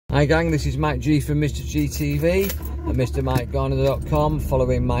Hi gang, this is Mike G from Mr G TV and MrMikeGarner.com,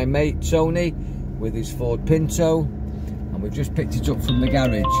 following my mate Tony with his Ford Pinto, and we've just picked it up from the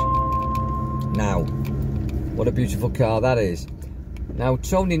garage. Now, what a beautiful car that is. Now,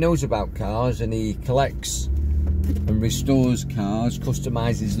 Tony knows about cars and he collects and restores cars,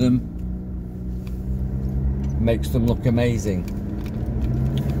 customises them, makes them look amazing.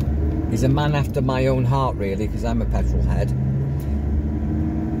 He's a man after my own heart really, because I'm a petrol head.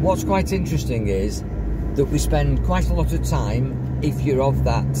 What's quite interesting is that we spend quite a lot of time, if you're of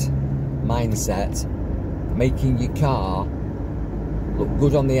that mindset, making your car look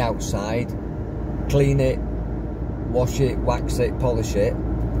good on the outside, clean it, wash it, wax it, polish it,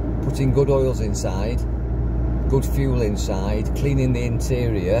 putting good oils inside, good fuel inside, cleaning the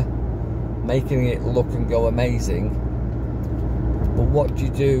interior, making it look and go amazing. But what do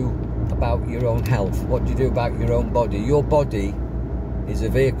you do about your own health? What do you do about your own body? Your body is a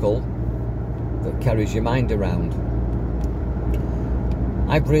vehicle that carries your mind around.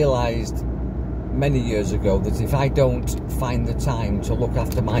 I've realised many years ago that if I don't find the time to look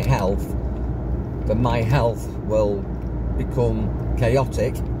after my health, then my health will become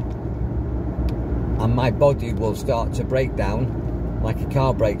chaotic and my body will start to break down like a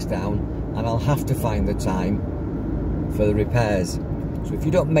car breaks down, and I'll have to find the time for the repairs. So if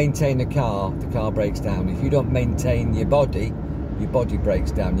you don't maintain a car, the car breaks down. If you don't maintain your body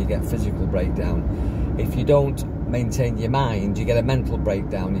breaks down, you get physical breakdown. If you don't maintain your mind, you get a mental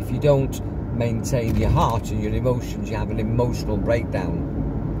breakdown. If you don't maintain your heart and your emotions, you have an emotional breakdown.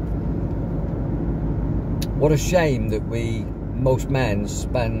 What a shame that most men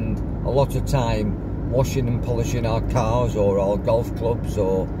spend a lot of time washing and polishing our cars or our golf clubs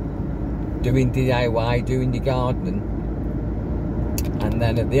or doing DIY, doing your gardening, and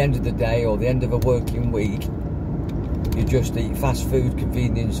then at the end of the day or the end of a working week, you just eat fast food,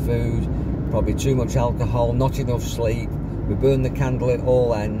 convenience food, probably too much alcohol, not enough sleep. We burn the candle at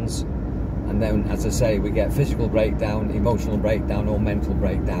all ends, and then, as I say, we get physical breakdown, emotional breakdown, or mental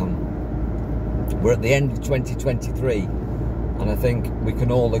breakdown. We're at the end of 2023, and I think we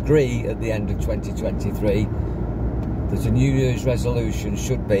can all agree at the end of 2023 that a New Year's resolution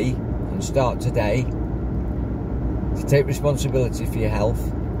should be, and start today, to take responsibility for your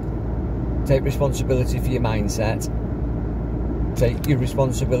health, take responsibility for your mindset, take your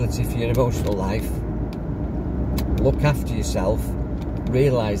responsibility for your emotional life, look after yourself,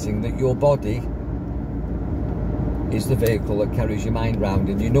 realising that your body is the vehicle that carries your mind round,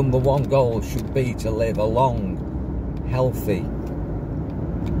 and your number one goal should be to live a long, healthy,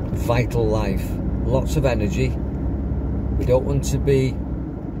 vital life. Lots of energy. We don't want to be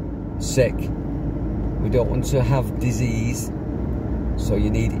sick. We don't want to have disease. So you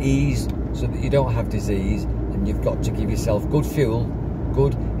need ease so that you don't have disease. And you've got to give yourself good fuel,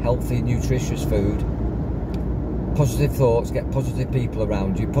 good, healthy, nutritious food, positive thoughts, get positive people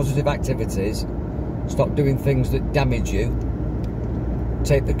around you, positive activities, stop doing things that damage you,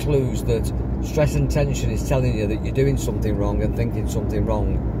 take the clues that stress and tension is telling you that you're doing something wrong and thinking something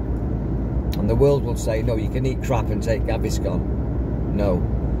wrong. And the world will say, no, you can eat crap and take Gaviscon. No,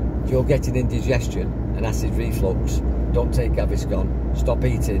 if you're getting indigestion and acid reflux, don't take Gaviscon. Stop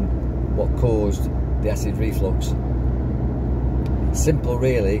eating what caused the acid reflux. It's simple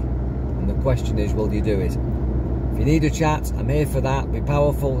really, and the question is, will you do it? If you need a chat, I'm here for that. Be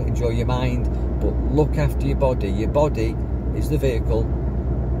powerful, enjoy your mind, but look after your body. Your body is the vehicle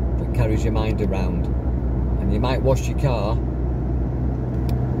that carries your mind around. And you might wash your car,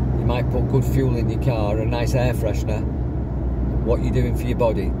 you might put good fuel in your car, a nice air freshener. What you're doing for your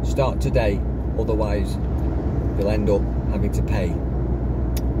body, start today, otherwise you'll end up having to pay.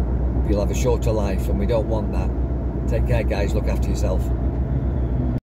 You'll have a shorter life, and we don't want that. Take care guys, look after yourself.